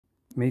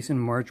Mason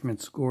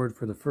Marchment scored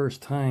for the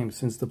first time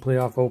since the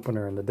playoff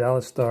opener, and the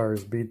Dallas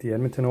Stars beat the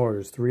Edmonton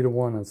Oilers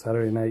 3-1 on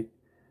Saturday night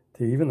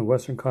to even the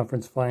Western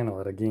Conference Final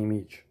at a game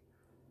each.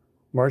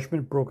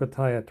 Marchment broke a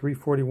tie at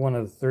 3:41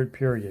 of the third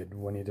period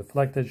when he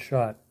deflected a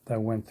shot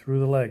that went through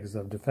the legs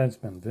of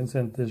defenseman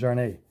Vincent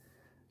Desjarnais,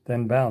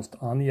 then bounced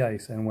on the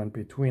ice and went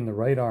between the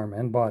right arm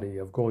and body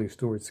of goalie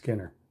Stuart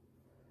Skinner.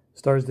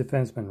 Stars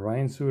defenseman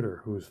Ryan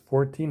Suter, whose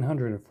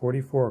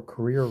 1,444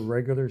 career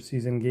regular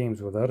season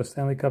games without a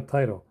Stanley Cup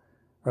title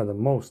are the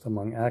most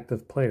among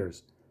active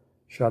players,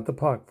 shot the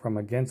puck from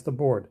against the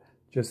board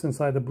just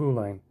inside the blue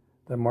line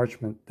that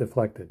Marchment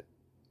deflected.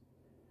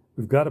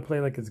 "We've got to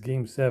play like it's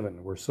Game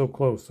 7. We're so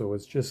close, so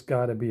it's just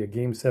got to be a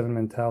Game 7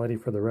 mentality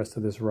for the rest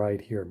of this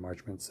ride here,"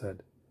 Marchment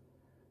said.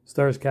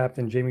 Stars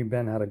captain Jamie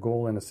Benn had a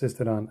goal and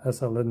assisted on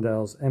Esa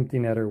Lindell's empty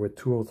netter with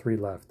 2:03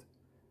 left.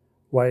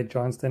 Wyatt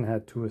Johnston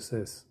had 2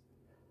 assists.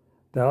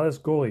 Dallas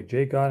goalie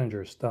Jay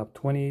Gottinger stopped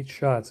 28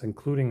 shots,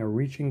 including a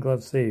reaching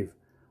glove save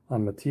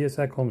on Matthias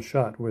Ekholm's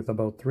shot with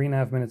about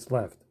 3.5 minutes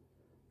left,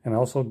 and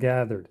also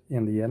gathered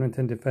in the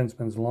Edmonton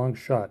defenseman's long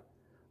shot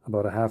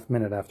about a half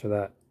minute after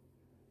that.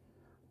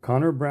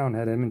 Connor Brown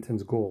had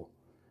Edmonton's goal.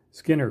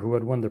 Skinner, who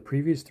had won the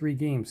previous 3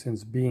 games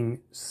since being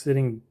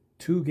sitting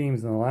 2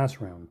 games in the last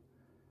round,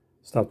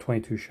 stopped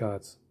 22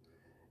 shots.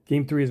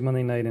 Game 3 is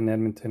Monday night in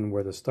Edmonton,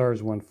 where the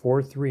Stars won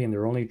 4-3 in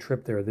their only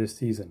trip there this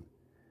season.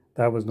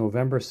 That was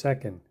November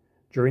 2nd,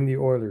 during the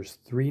Oilers'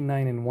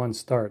 3-9-1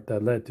 start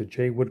that led to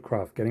Jay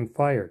Woodcroft getting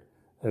fired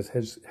as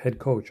his head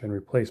coach and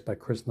replaced by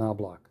Kris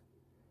Knoblauch.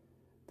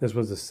 This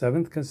was the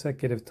 7th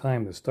consecutive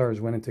time the Stars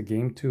went into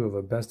Game 2 of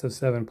a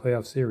best-of-7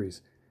 playoff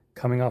series,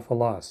 coming off a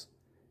loss,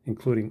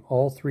 including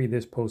all 3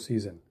 this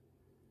postseason.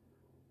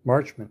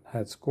 Marchment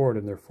had scored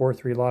in their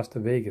 4-3 loss to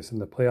Vegas in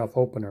the playoff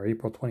opener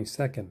April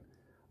 22nd,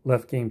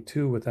 left Game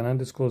 2 with an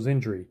undisclosed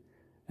injury,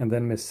 and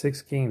then missed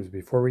 6 games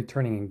before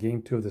returning in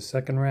Game 2 of the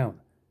second round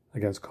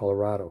against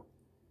Colorado.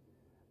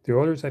 The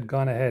Oilers had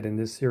gone ahead in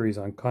this series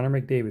on Connor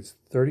McDavid's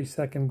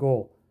 32nd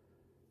goal,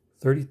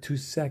 32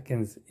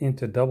 seconds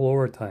into double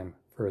overtime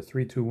for a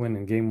 3-2 win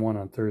in Game 1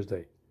 on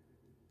Thursday.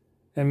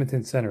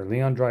 Edmonton center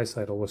Leon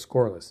Draisaitl was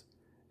scoreless,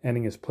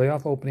 ending his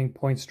playoff opening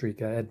point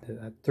streak at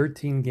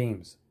 13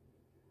 games.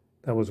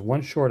 That was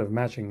 1 short of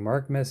matching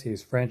Mark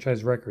Messier's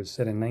franchise record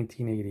set in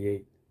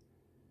 1988.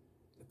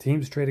 The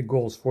teams traded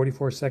goals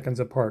 44 seconds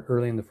apart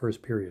early in the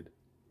first period.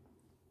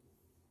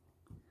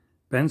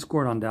 Ben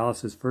scored on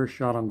Dallas's first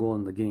shot on goal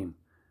in the game,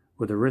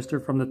 with a wrister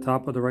from the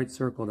top of the right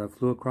circle that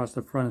flew across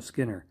the front of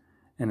Skinner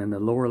and in the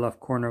lower left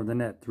corner of the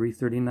net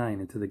 3:39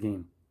 into the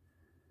game.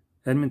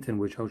 Edmonton,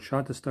 which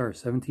outshot the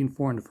Stars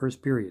 17-4 in the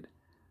first period,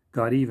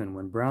 got even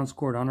when Brown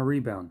scored on a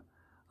rebound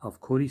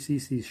off Cody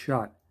Ceci's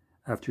shot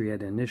after he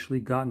had initially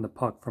gotten the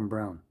puck from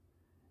Brown.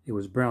 It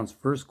was Brown's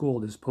first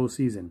goal this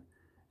postseason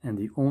and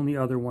the only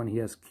other one he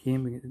has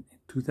came in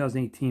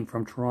 2018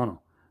 from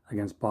Toronto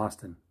against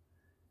Boston.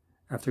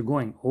 After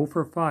going 0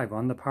 for 5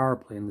 on the power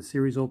play in the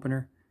series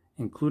opener,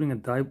 including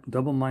a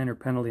double minor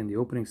penalty in the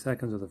opening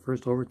seconds of the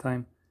first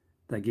overtime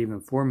that gave them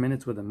 4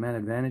 minutes with a man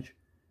advantage,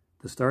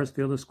 the Stars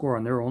failed to score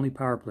on their only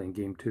power play in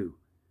Game 2.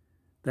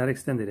 That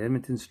extended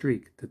Edmonton's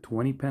streak to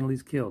 20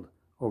 penalties killed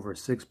over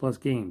 6+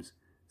 games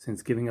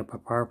since giving up a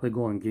power play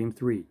goal in Game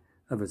 3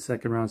 of its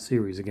second-round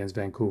series against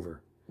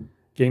Vancouver.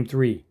 Game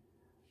 3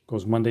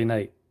 goes Monday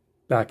night,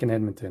 back in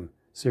Edmonton,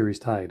 series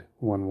tied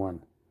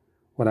 1-1.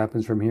 What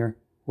happens from here?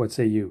 What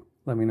say you?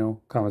 Let me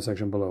know, comment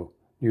section below.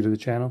 New to the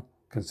channel?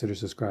 Consider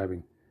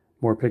subscribing.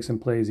 More picks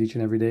and plays each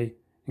and every day,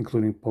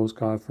 including post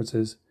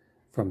conferences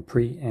from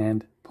pre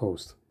and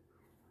post.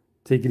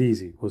 Take it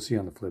easy. We'll see you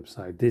on the flip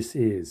side. This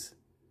is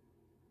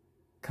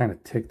kind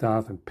of ticked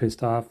off and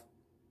pissed off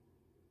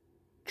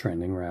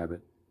Trending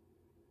Rabbit.